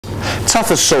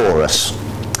Tuffersaurus.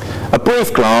 A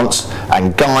brief glance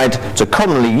and guide to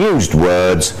commonly used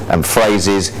words and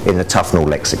phrases in the Tufnell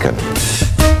lexicon.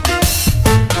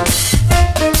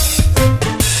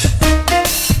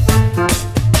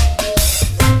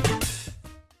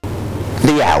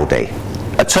 The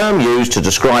Aldi, a term used to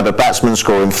describe a batsman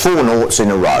scoring 4 noughts in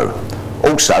a row.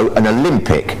 Also an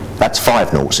Olympic, that's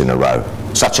 5 noughts in a row,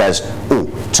 such as, oh,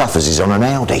 Tuffers is on an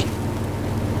Aldi.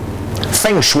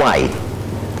 Feng Shui,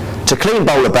 to clean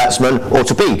bowl a batsman or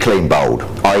to be clean bowled,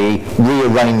 i.e.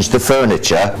 rearrange the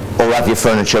furniture or have your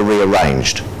furniture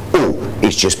rearranged. Oh,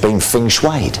 it's just been feng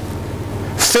shuied.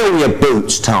 Fill your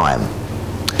boots time,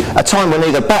 a time when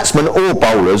either batsmen or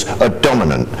bowlers are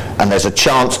dominant and there's a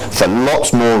chance for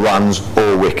lots more runs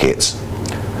or wickets.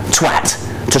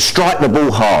 Twat, to strike the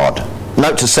ball hard.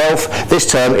 Note to self,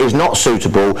 this term is not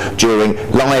suitable during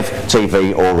live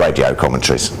TV or radio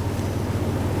commentaries.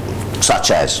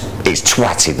 Such as, he's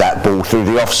twatted that ball through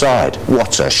the offside.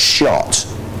 What a shot.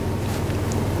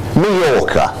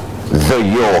 Mallorca, the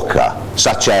Yorker.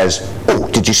 Such as, oh,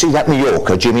 did you see that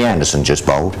Mallorca Jimmy Anderson just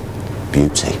bowled?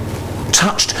 Beauty.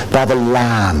 Touched by the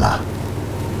llama.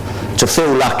 To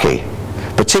feel lucky,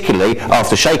 particularly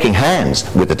after shaking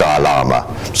hands with the Dalai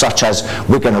Lama. Such as,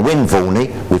 we're going to win,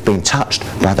 Varney, we've been touched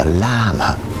by the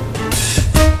llama.